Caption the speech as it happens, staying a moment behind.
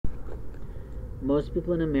Most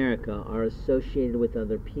people in America are associated with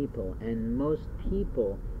other people, and most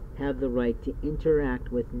people have the right to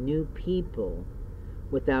interact with new people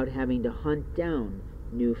without having to hunt down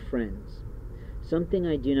new friends. Something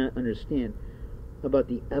I do not understand about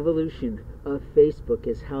the evolution of Facebook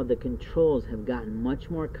is how the controls have gotten much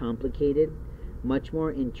more complicated, much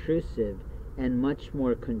more intrusive, and much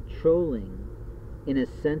more controlling in a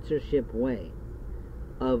censorship way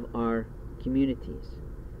of our communities.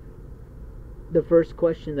 The first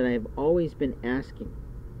question that I have always been asking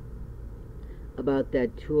about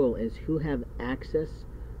that tool is who have access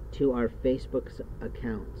to our Facebook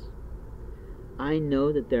accounts. I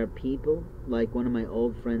know that there are people, like one of my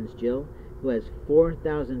old friends, Jill, who has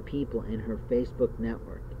 4,000 people in her Facebook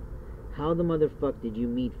network. How the motherfuck did you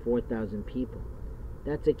meet 4,000 people?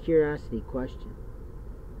 That's a curiosity question.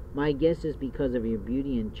 My guess is because of your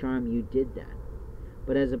beauty and charm you did that.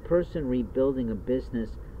 But as a person rebuilding a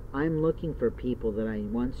business, I'm looking for people that I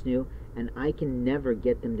once knew, and I can never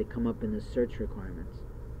get them to come up in the search requirements,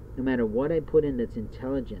 no matter what I put in that's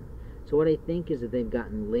intelligent. So what I think is that they've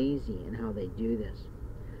gotten lazy in how they do this.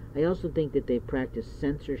 I also think that they practice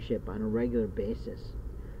censorship on a regular basis.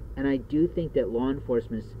 And I do think that law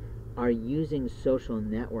enforcement are using social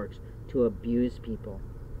networks to abuse people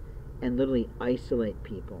and literally isolate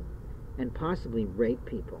people and possibly rape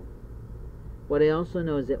people. What I also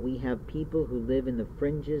know is that we have people who live in the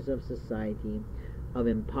fringes of society, of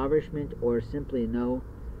impoverishment, or simply no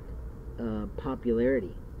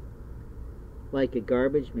popularity, like a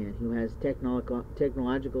garbage man who has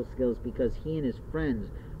technological skills because he and his friends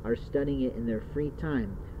are studying it in their free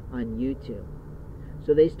time on YouTube.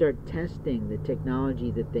 So they start testing the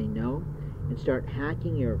technology that they know and start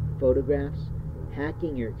hacking your photographs,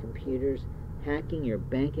 hacking your computers, hacking your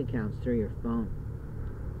bank accounts through your phone.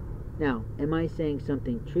 Now, am I saying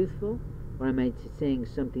something truthful, or am I saying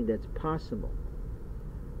something that's possible?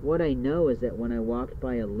 What I know is that when I walked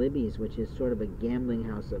by a Libby's, which is sort of a gambling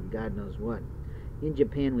house of God knows what. In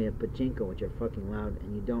Japan we have pachinko, which are fucking loud,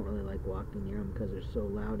 and you don't really like walking near them because they're so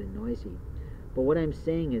loud and noisy. But what I'm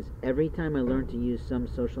saying is, every time I learn to use some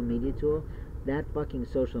social media tool, that fucking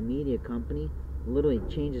social media company literally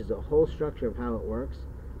changes the whole structure of how it works,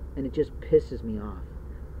 and it just pisses me off.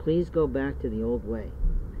 Please go back to the old way.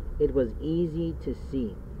 It was easy to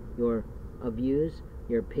see your views,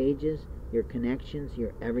 your pages, your connections,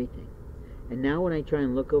 your everything. And now when I try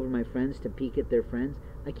and look over my friends to peek at their friends,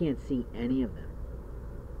 I can't see any of them.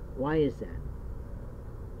 Why is that?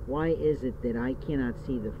 Why is it that I cannot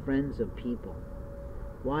see the friends of people?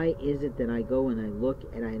 Why is it that I go and I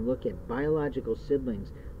look at biological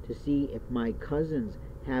siblings to see if my cousins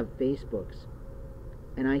have Facebooks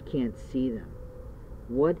and I can't see them?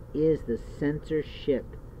 What is the censorship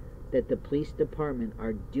that the police department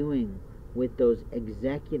are doing with those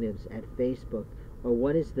executives at Facebook? Or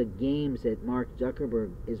what is the games that Mark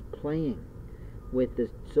Zuckerberg is playing with the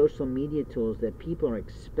social media tools that people are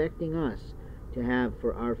expecting us to have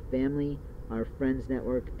for our family, our friends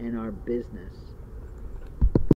network, and our business?